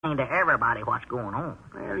explain to everybody what's going on.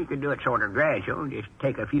 Well, you could do it sort of gradual. Just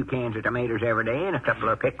take a few cans of tomatoes every day and a couple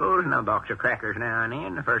of pickles and a box of crackers now and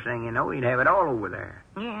then. The first thing you know, he'd have it all over there.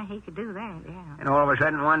 Yeah, he could do that, yeah. And all of a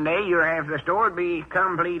sudden, one day, your half of the store would be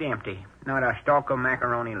complete empty. Not a stalk of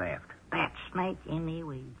macaroni left. That snake in the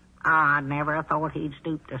weeds. I never thought he'd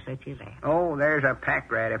stoop to such as that. Oh, there's a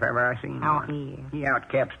pack rat if ever I seen one. He is. He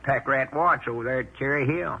outcaps Pack Rat Watts over there at Cherry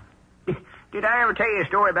Hill. Did I ever tell you a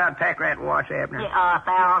story about Pack Rat Watts, Abner? Yeah,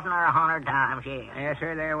 1,000 or 100 times, yes. Yes,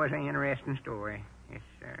 sir, there was an interesting story. Yes,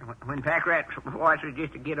 sir. When Pack Rat Watts was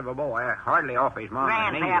just a git of a boy, hardly off his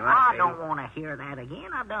mama's knee. Grandpap, I don't want to hear that again.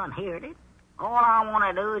 I done heard it. All I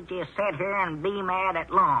want to do is just sit here and be mad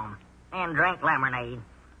at Lum and drink lemonade.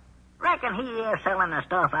 Reckon he is selling the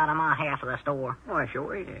stuff out of my half of the store. Why,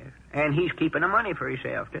 sure he is. And he's keeping the money for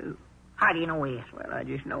himself, too. How do you know he is? Well, I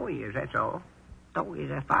just know he is, that's all. So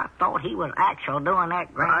if I thought he was actual doing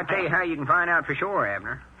that, Grandpa. I'll tell you how you can find out for sure,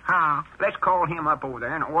 Abner. Huh? Let's call him up over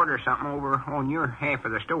there and order something over on your half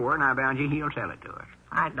of the store, and I bound you he'll sell it to us.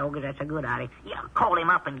 I know that's a good idea. Yeah, call him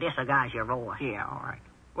up and disguise your voice. Yeah, all right.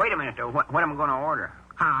 Wait a minute, though. What am I going to order?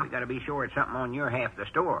 Huh? We got to be sure it's something on your half of the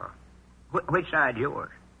store. Which side's yours?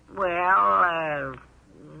 Well,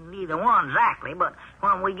 neither one exactly, but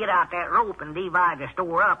when we get out that rope and divide the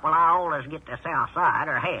store up, well, I always get the south side,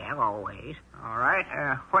 or have, always. All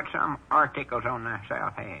right. What's some articles on the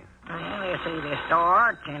south half? Well, you see the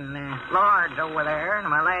starch and lards over there, and the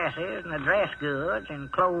molasses, and the dress goods,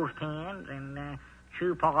 and clothespins, and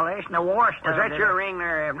shoe polish, and the wash stuff. Was that your ring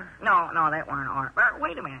there, Abner? No, that weren't art. But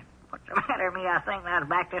wait a minute. What's the matter with me? I think that's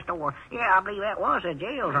back to the store. Yeah, I believe that was a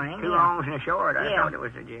jail's ring. Two longs and a short. I thought it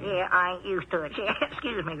was a jail. Yeah, I ain't used to it.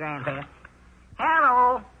 Excuse me, Grandpa.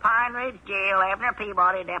 Hello, Pine Ridge Jail, Abner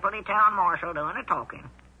Peabody, Deputy Town Marshal, doing the talking.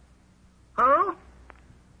 Who?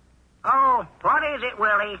 Oh, what is it,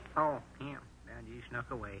 Willie? Oh, him. Now, you snuck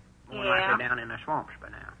away. More Yeah. likely down in the swamps by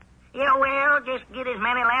now. Yeah, well, just get as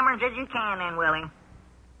many lemons as you can then, Willie.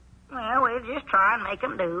 Well, we'll just try and make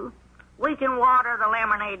 'em do. We can water the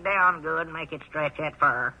lemonade down good and make it stretch that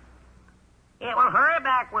fur. Yeah, well, hurry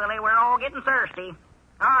back, Willie. We're all getting thirsty.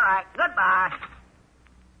 All right, goodbye.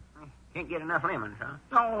 Can't get enough lemons, huh?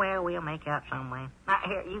 Oh, well, we'll make out some way. Now,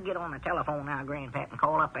 here, you get on the telephone now, Grandpap, and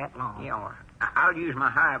call up that long. Yeah, all right. I'll use my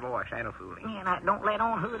high voice. That'll fool him. Yeah, now, don't let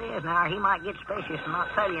on who it is now, or he might get suspicious and not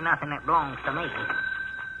tell you nothing that belongs to me.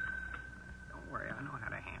 Don't worry, I know how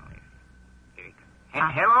to handle it. Here he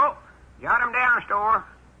comes. Hello? Got him down, store.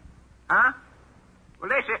 Huh? Well,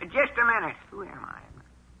 listen, just a minute. Who am I?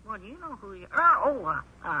 Well, do you know who you are?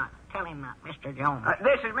 Tell him Mr. Jones.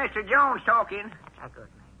 This is Mr. Jones talking. That's a good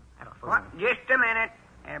name. That'll fool What? him. Just a minute.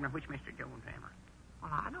 Abner, which Mr. Jones am I?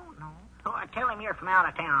 Well, I don't know. Oh, tell him you're from out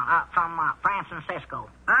of town, from Francisco.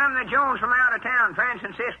 I'm the Jones from out of town,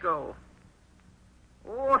 Francisco.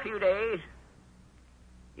 Oh, a few days.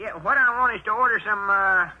 Yeah, what I want is to order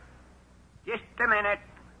some, just a minute.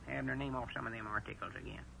 Abner, name off some of them articles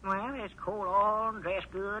again. Well, it's coal oil, dress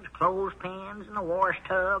goods, clothespins, and a wash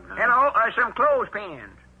tub. And Hello, some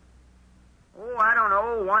clothespins. Oh, I don't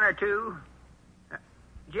know, one or two.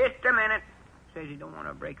 Just a minute. Says you don't want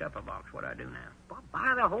to break up a box. What I do now? Well,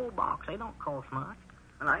 buy the whole box. They don't cost much.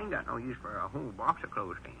 Well, I ain't got no use for a whole box of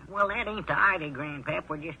clothespins. Well, that ain't the idea, Grandpap.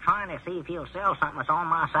 We're just trying to see if he'll sell something that's on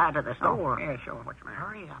my side of the store. Yeah, sure. What's the matter?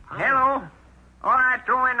 Hurry up. Hello? All right,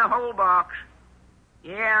 throw in the whole box.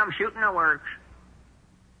 Yeah, I'm shooting the works.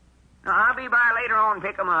 Now, I'll be by later on and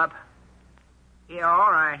pick 'em up. Yeah,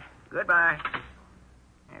 all right. Goodbye.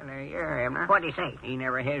 Well, there you are, Abner. What'd he say? He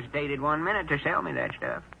never hesitated 1 minute to sell me that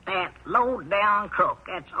stuff. That low-down crook.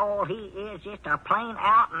 That's all he is, just a plain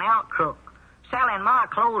out-and-out crook. Selling my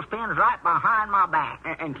clothespins right behind my back.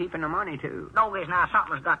 And keeping the money, too. Nobody's now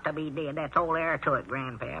something's got to be did. That's all there to it,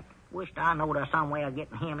 Grandpap. Wished I knowed of some way of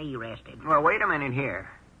getting him arrested. Well, wait a minute here.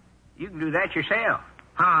 You can do that yourself.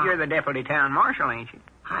 Huh? You're the deputy town marshal, ain't you?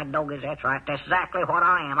 I doggies, that's right. That's exactly what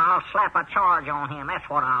I am. I'll slap a charge on him. That's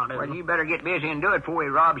what I'll do. Well, you better get busy and do it before he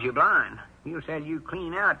robs you blind. He'll sell you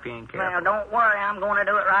clean out if you ain't careful. Well, don't worry. I'm going to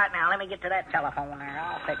do it right now. Let me get to that telephone there.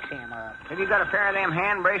 I'll fix him up. Have you got a pair of them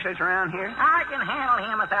hand bracelets around here? I can handle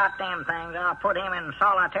him without them things. I'll put him in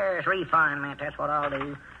solitary refinement. That's what I'll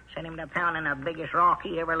do. Send him to pounding the biggest rock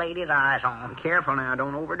he ever laid his eyes on. Careful now.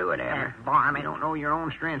 Don't overdo it, Abner. Barmy. You don't know your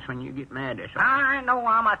own strength when you get mad at something. I know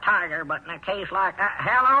I'm a tiger, but in a case like that...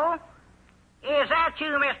 Hello? Is that you,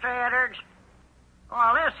 Mr. Edwards?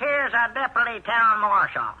 Well, this here's a deputy town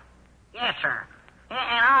marshal. Yes, sir. And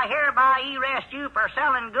I hereby arrest you for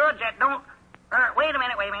selling goods that don't... wait a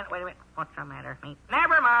minute. What's the matter with me?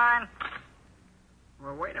 Never mind.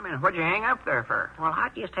 Well, wait a minute. What'd you hang up there for? Well, I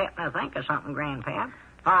just happened to think of something, Grandpap.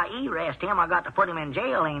 If I arrest him, I got to put him in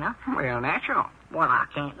jail, ain't I? Well, natural. Well, I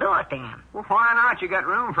can't do it then. Well, why not? You got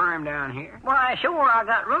room for him down here. Why, sure, I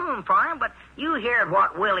got room for him, but you heard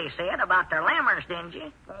what Willie said about their lammers, didn't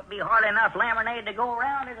you? Won't be hardly enough lemonade to go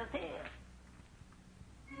around as it is.